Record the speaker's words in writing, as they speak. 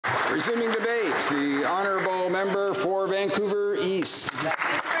Resuming debate, the honourable member for Vancouver East. Thank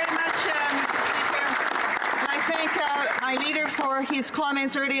you very much, Mr. Speaker. And I thank my leader for his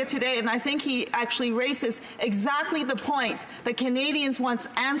comments earlier today, and I think he actually raises exactly the points that Canadians want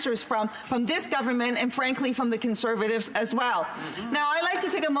answers from this government and, frankly, from the Conservatives as well. Now, I'd like to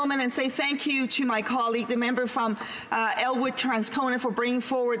take a moment and say thank you to my colleague, the member from Elmwood, Transcona, for bringing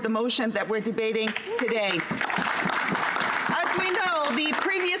forward the motion that we're debating today. As we know, the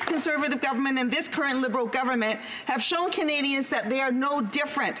previous Conservative government and this current Liberal government have shown Canadians that they are no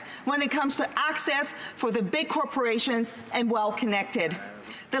different when it comes to access for the big corporations and well-connected.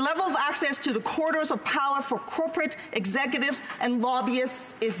 The level of access to the corridors of power for corporate executives and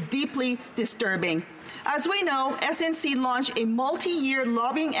lobbyists is deeply disturbing. As we know, SNC launched a multi-year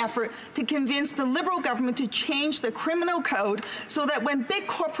lobbying effort to convince the Liberal government to change the criminal code so that when big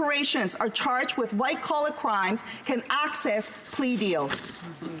corporations are charged with white-collar crimes, can access plea deals.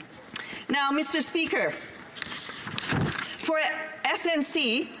 Now, Mr. Speaker, for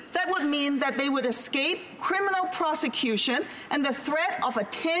SNC, that would mean that they would escape criminal prosecution and the threat of a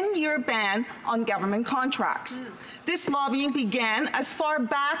 10-year ban on government contracts. This lobbying began as far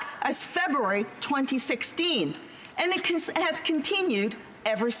back as February 2016, and it has continued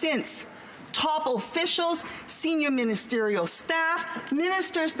ever since. Top officials, senior ministerial staff,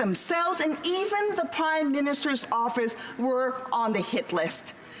 ministers themselves, and even the Prime Minister's office were on the hit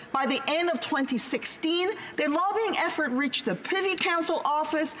list. By the end of 2016, their lobbying effort reached the Privy Council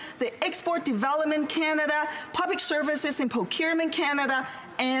Office, the Export Development Canada, Public Services and Procurement Canada,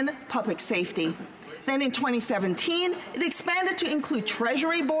 and Public Safety. Then in 2017, it expanded to include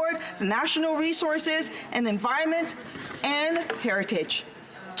Treasury Board, the National Resources and Environment, and Heritage.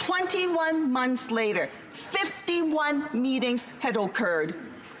 21 months later, 51 meetings had occurred.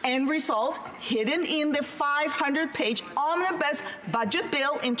 End result, hidden in the 500-page omnibus budget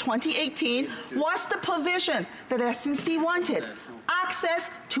bill in 2018 was the provision that SNC wanted, access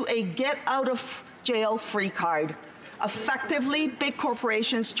to a get-out-of-jail-free card. Effectively, big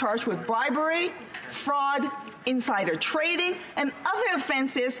corporations charged with bribery, fraud, insider trading, and other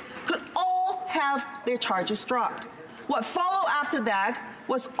offenses could all have their charges dropped. What followed after that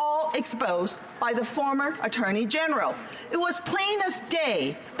was all exposed by the former Attorney General. It was plain as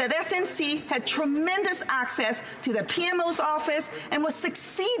day that SNC had tremendous access to the PMO's office and was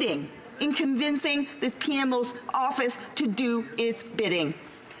succeeding in convincing the PMO's office to do its bidding.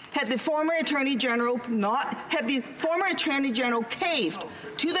 Had the former Attorney General caved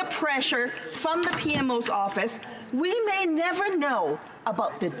to the pressure from the PMO's office, we may never know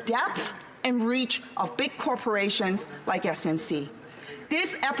about the depth and reach of big corporations like SNC.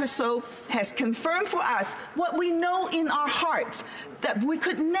 This episode has confirmed for us what we know in our hearts, that we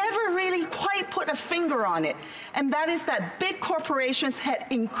could never really quite put a finger on it, and that is that big corporations had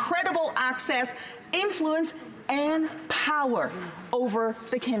incredible access, influence, and power over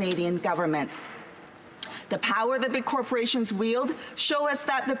the Canadian government. The power that big corporations wield show us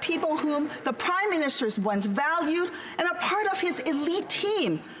that the people whom the Prime Minister once valued and are part of his elite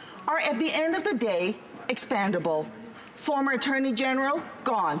team are, at the end of the day, expandable. Former Attorney General,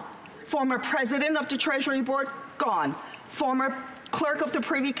 gone. Former President of the Treasury Board, gone. Former Clerk of the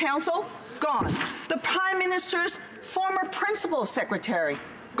Privy Council, gone. The Prime Minister's former Principal Secretary,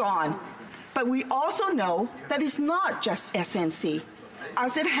 gone. But we also know that it's not just SNC.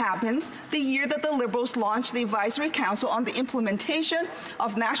 As it happens, the year that the Liberals launched the Advisory Council on the implementation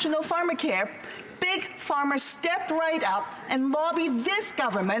of National Pharmacare, big farmers stepped right up and lobbied this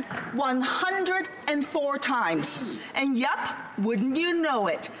government 104 times. And yup, wouldn't you know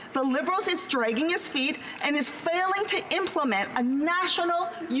it, the Liberals is dragging its feet and is failing to implement a national,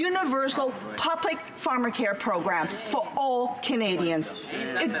 universal, public pharmacare program for all Canadians.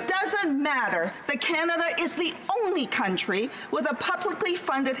 It doesn't matter that Canada is the only country with a publicly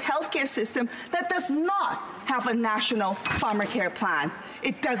funded healthcare system that does not have a national pharmacare plan.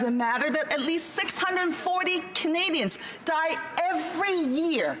 It doesn't matter that at least 640 Canadians die every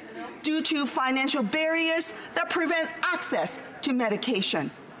year due to financial barriers that prevent access to medication.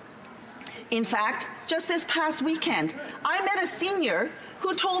 In fact, just this past weekend, I met a senior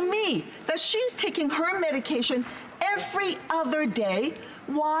who told me that she's taking her medication every other day.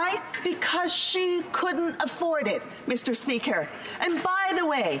 Why? Because she couldn't afford it, Mr. Speaker. And by the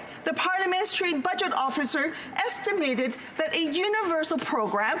way, the Parliamentary Budget Officer estimated that a universal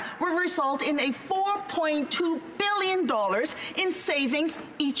program will result in a $4.2 billion in savings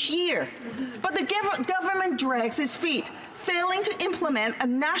each year. But the government drags its feet, failing to implement a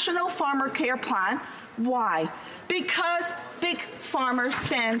national pharmacare plan. Why? Because Big Pharma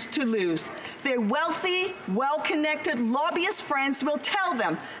stands to lose. Their wealthy, well-connected lobbyist friends will tell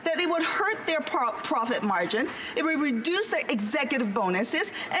them that it would hurt their profit margin, it would reduce their executive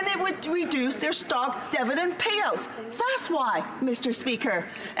bonuses, and it would reduce their stock dividend payouts. That's why, Mr. Speaker.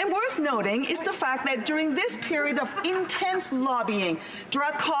 And worth noting is the fact that during this period of intense lobbying,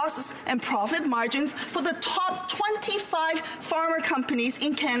 drug costs and profit margins for the top 25 pharma companies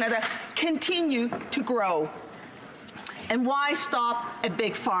in Canada continue to grow. And why stop at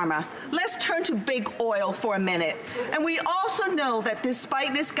Big Pharma? Let's turn to big oil for a minute. And we also know that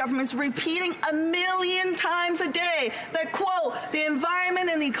despite this government's repeating 1 million times a day that, quote, the environment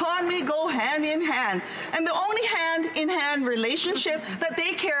and the economy go hand in hand. And the only hand-in-hand relationship that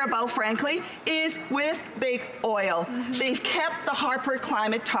they care about, frankly, is with big oil. They've kept the Harper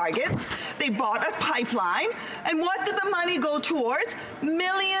climate targets. They bought a pipeline. And what did the money go towards?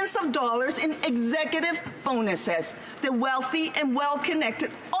 Millions of dollars in executive bonuses. The wealthy and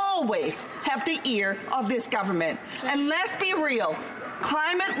well-connected always have the ear of this government. And let's be real,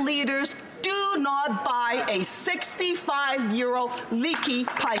 climate leaders do not buy a 65-year-old leaky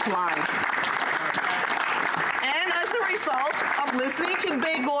pipeline. And as a result of listening to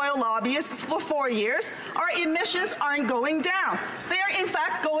big oil lobbyists for 4 years, our emissions aren't going down. They are, in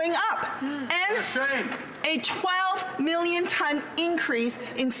fact, going up. And a 12 million ton increase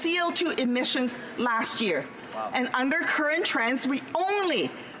in CO2 emissions last year. Wow. And under current trends, we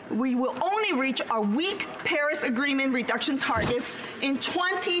will only reach our weak Paris Agreement reduction targets in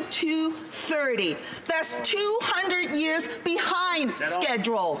 2030. That's 200 years behind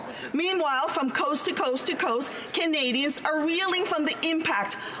schedule. Meanwhile, from coast to coast to coast, Canadians are reeling from the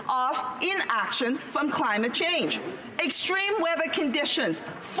impact of inaction from climate change. Extreme weather conditions,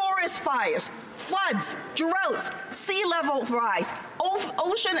 forest fires, floods, droughts, sea level rise,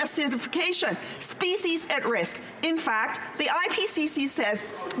 ocean acidification, species at risk. In fact, the IPCC says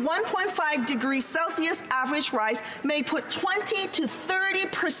 1.5 degrees Celsius average rise may put 20 to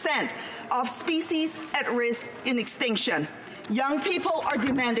 30% of species at risk in extinction. Young people are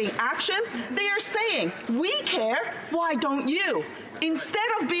demanding action. They are saying, we care, why don't you? Instead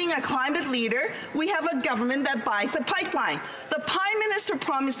of being a climate leader, we have a government that buys a pipeline. The Prime Minister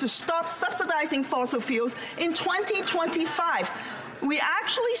promised to stop subsidizing fossil fuels in 2025. We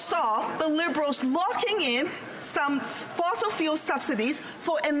actually saw the Liberals locking in some fossil fuel subsidies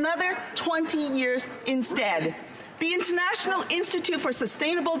for another 20 years instead. The International Institute for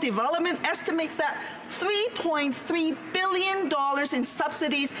Sustainable Development estimates that $3.3 billion in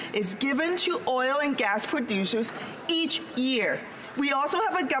subsidies is given to oil and gas producers each year. We also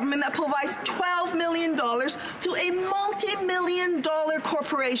have a government that provides $12 million to a multi-million-dollar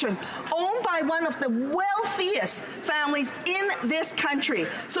corporation owned by one of the wealthiest families in this country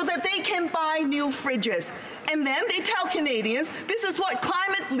so that they can buy new fridges. And then they tell Canadians this is what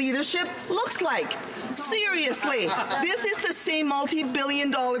climate leadership looks like. Seriously, this is the same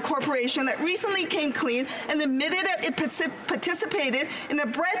multi-billion-dollar corporation that recently came clean and admitted that it participated in a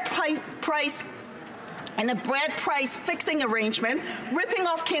bread price fixing arrangement, ripping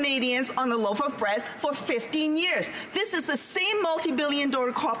off Canadians on a loaf of bread for 15 years. This is the same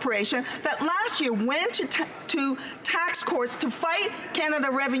multi-billion-dollar corporation that last year went to tax courts to fight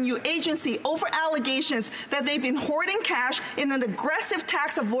Canada Revenue Agency over allegations that they've been hoarding cash in an aggressive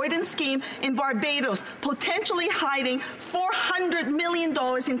tax avoidance scheme in Barbados, potentially hiding $400 million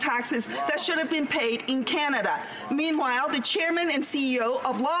in taxes that should have been paid in Canada. Meanwhile, the chairman and CEO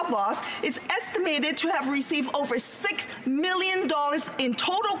of Loblaws is estimated to have received over $6 million in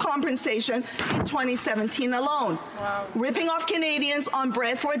total compensation in 2017 alone. Wow. Ripping off Canadians on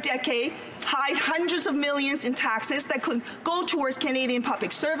bread for a decade, hide hundreds of millions in taxes that could go towards Canadian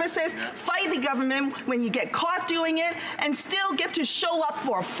public services, fight the government when you get caught doing it, and still get to show up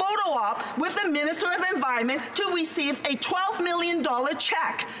for a photo op with the Minister of Environment to receive a $12 million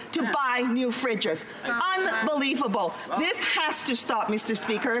check to buy new fridges. Unbelievable. This has to stop, Mr.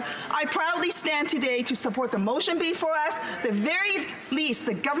 Speaker. I proudly stand today to support the motion before us. The very least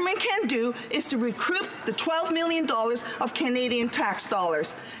the government can do is to recoup the $12 million of Canadian tax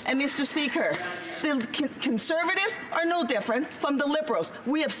dollars. And Mr. Speaker, the Conservatives are no different from the Liberals.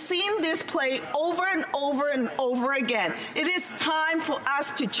 We have seen this play over and over and over again. It is time for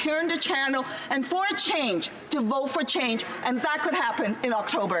us to turn the channel and for a change, to vote for change, and that could happen in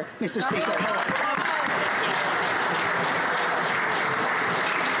October, Mr. Speaker.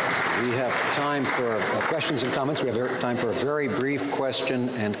 We have time for questions and comments. We have time for a very brief question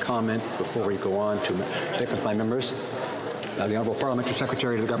and comment before we go on to second by members. The Honourable Parliamentary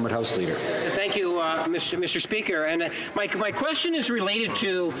Secretary to the Government House Leader. Thank you, Mr. Speaker. And my question is related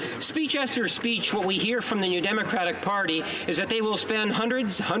to speech after speech. What we hear from the New Democratic Party is that they will spend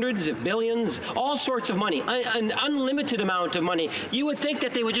hundreds of billions, all sorts of money, an unlimited amount of money. You would think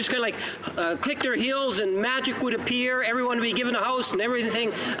that they would just kind of like click their heels and magic would appear, everyone would be given a house and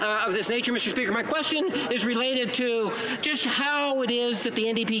everything of this nature, Mr. Speaker. My question is related to just how it is that the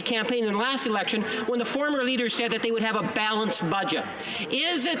NDP campaigned in the last election when the former leader said that they would have a balanced budget.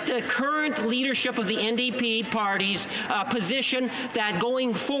 Is it the current leadership of the NDP party's position that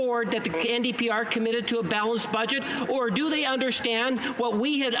going forward that the NDP are committed to a balanced budget, or do they understand what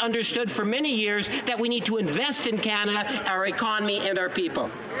we had understood for many years, that we need to invest in Canada, our economy and our people?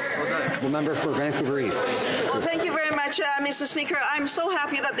 The member for Vancouver East. Well, thank you very much, Mr. Speaker. I'm so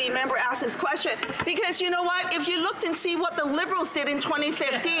happy that the member asked this question because you know what? If you looked and see what the Liberals did in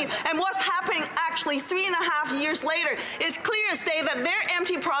 2015 and what's happening actually 3.5 years later, it's clear as day that their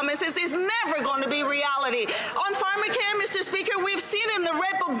empty promises is never going to be reality. On pharmacare, Mr. Speaker, we've seen in the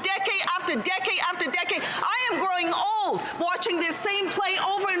Red Book decade after decade after decade. I am growing old watching this same play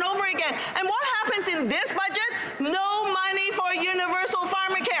over and over again. And what happens in this budget? No money for universal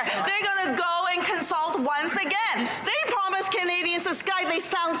pharmacare. They're going to go and consult once again. They promise Canadians the sky. They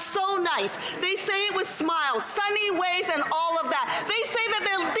sound so nice. They say it with smiles, sunny ways, and all of that. They say that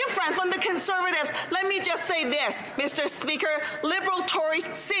they're different from the Conservatives. Let me just say this, Mr. Speaker, Liberal Tories,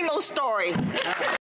 same old story.